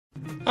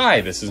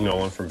Hi, this is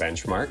Nolan from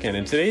Benchmark, and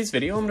in today's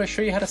video I'm going to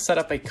show you how to set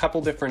up a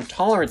couple different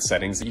tolerance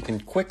settings that you can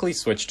quickly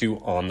switch to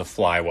on the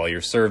fly while you're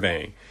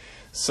surveying.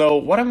 So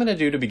what I'm going to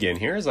do to begin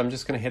here is I'm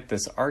just going to hit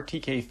this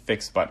RTK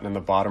Fix button in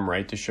the bottom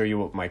right to show you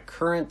what my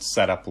current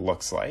setup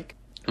looks like.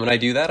 When I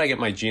do that, I get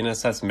my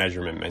GNSS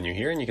measurement menu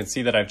here, and you can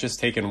see that I've just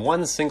taken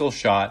one single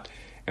shot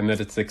and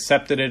that it's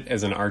accepted it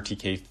as an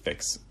RTK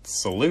Fix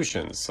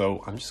solution.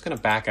 So I'm just going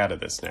to back out of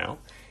this now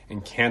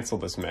and cancel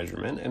this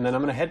measurement, and then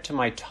I'm going to head to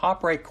my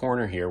top right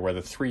corner here where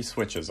the three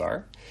switches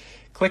are.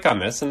 Click on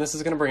this, and this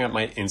is going to bring up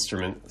my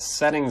instrument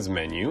settings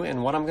menu,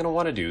 and what I'm going to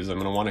want to do is I'm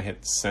going to want to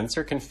hit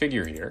sensor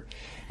configure here,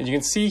 and you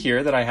can see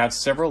here that I have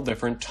several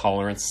different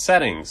tolerance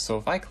settings. So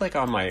if I click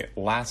on my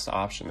last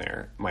option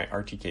there, my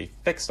RTK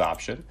fixed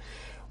option,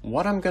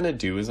 what I'm going to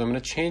do is I'm going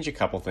to change a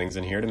couple things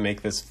in here to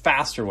make this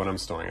faster when I'm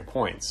storing a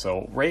point.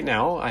 So right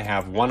now I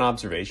have one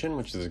observation,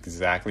 which is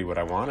exactly what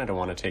I want. I don't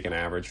want to take an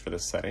average for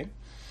this setting.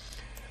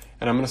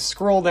 And I'm going to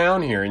scroll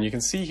down here, and you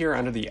can see here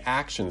under the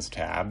Actions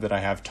tab that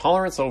I have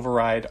Tolerance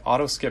Override,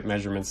 Auto Skip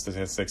Measurement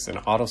Statistics, and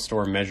Auto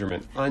Store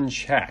Measurement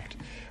unchecked.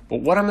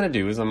 But what I'm going to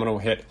do is I'm going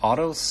to hit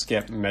Auto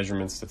Skip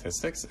Measurement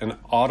Statistics and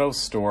Auto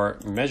Store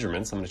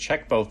Measurements. I'm going to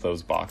check both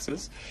those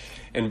boxes.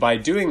 And by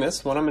doing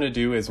this, what I'm going to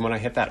do is when I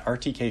hit that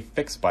RTK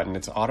Fix button,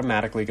 it's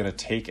automatically going to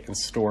take and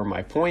store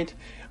my point.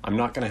 I'm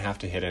not going to have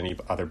to hit any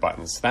other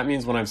buttons. That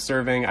means when I'm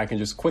surveying, I can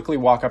just quickly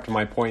walk up to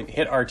my point,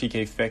 hit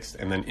RTK Fixed,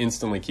 and then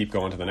instantly keep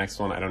going to the next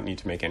one. I don't need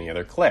to make any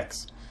other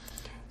clicks.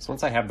 So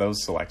once I have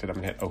those selected, I'm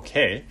going to hit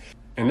OK.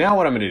 And now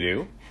what I'm going to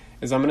do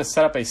is I'm going to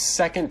set up a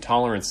second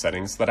tolerance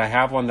setting so that I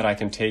have one that I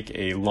can take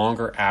a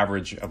longer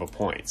average of a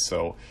point.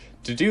 So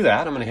to do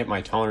that, I'm going to hit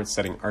my tolerance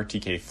setting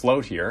RTK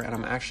Float here, and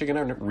I'm actually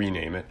going to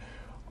rename it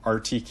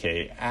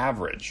RTK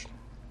Average.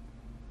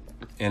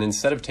 And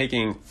instead of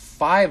taking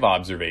 5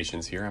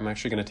 observations here, I'm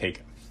actually going to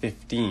take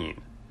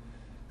 15.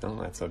 Oh,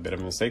 that's a bit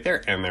of a mistake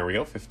there. And there we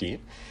go, 15.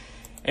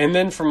 And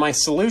then for my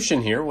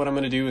solution here, what I'm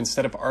going to do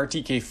instead of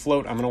RTK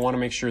Float, I'm going to want to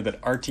make sure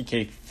that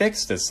RTK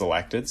Fixed is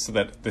selected so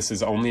that this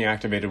is only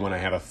activated when I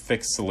have a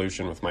fixed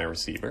solution with my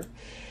receiver.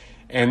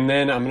 And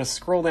then I'm going to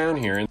scroll down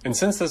here. And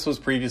since this was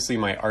previously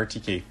my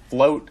RTK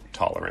Float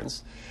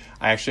tolerance,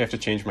 I actually have to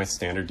change my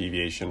standard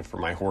deviation for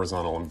my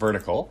horizontal and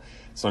vertical.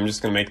 So I'm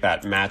just going to make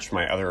that match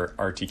my other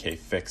RTK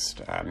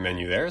Fixed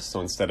menu there.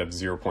 So instead of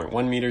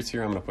 0.1 meters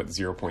here, I'm going to put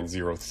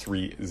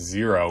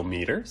 0.030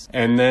 meters.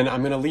 And then I'm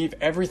going to leave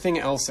everything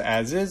else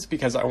as is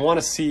because I want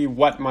to see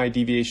what my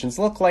deviations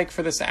look like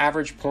for this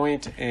average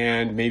point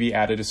and maybe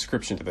add a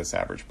description to this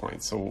average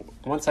point. So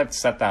once I've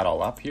set that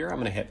all up here, I'm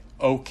going to hit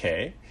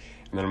OK.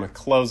 And then I'm going to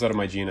close out of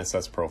my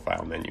GNSS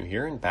profile menu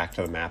here and back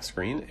to the map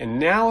screen. And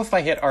now if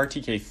I hit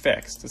RTK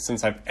Fixed,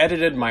 since I've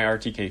edited my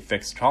RTK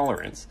Fixed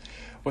tolerance,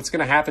 what's going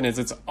to happen is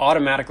it's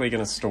automatically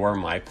going to store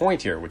my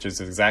point here, which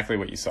is exactly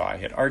what you saw. I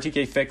hit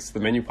RTK Fixed,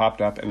 the menu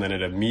popped up, and then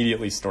it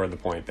immediately stored the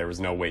point. There was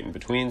no wait in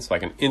between, so I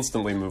can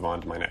instantly move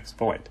on to my next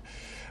point.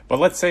 But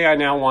let's say I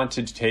now want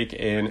to take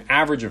an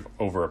average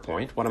over a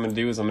point. What I'm going to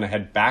do is I'm going to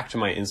head back to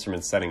my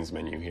instrument settings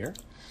menu here.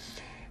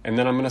 And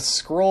then I'm going to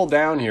scroll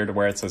down here to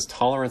where it says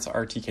Tolerance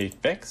RTK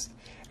Fixed,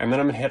 and then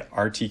I'm going to hit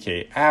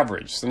RTK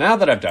Average. So now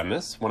that I've done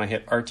this, when I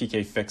hit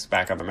RTK Fixed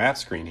back on the map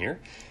screen here,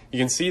 you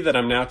can see that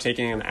I'm now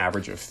taking an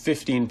average of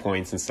 15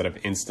 points instead of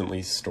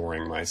instantly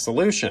storing my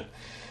solution.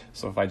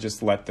 So if I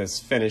just let this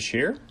finish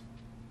here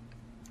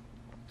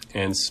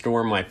and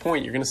store my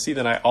point, you're going to see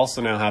that I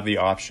also now have the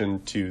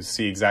option to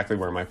see exactly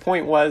where my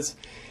point was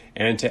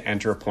and to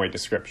enter a point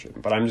description.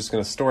 But I'm just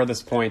going to store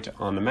this point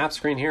on the map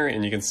screen here,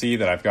 and you can see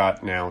that I've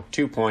got now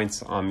 2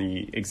 points on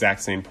the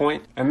exact same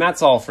point. And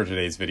that's all for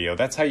today's video.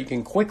 That's how you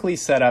can quickly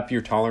set up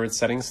your tolerance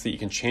settings so that you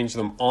can change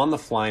them on the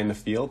fly in the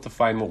field to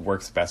find what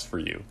works best for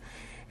you.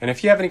 And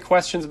if you have any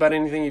questions about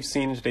anything you've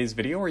seen in today's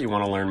video, or you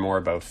want to learn more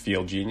about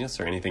FieldGenius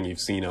or anything you've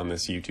seen on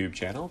this YouTube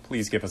channel,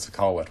 please give us a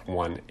call at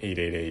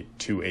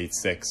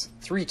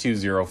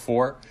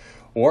 1-888-286-3204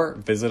 or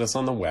visit us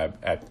on the web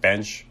at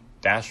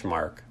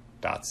bench-mark.ca.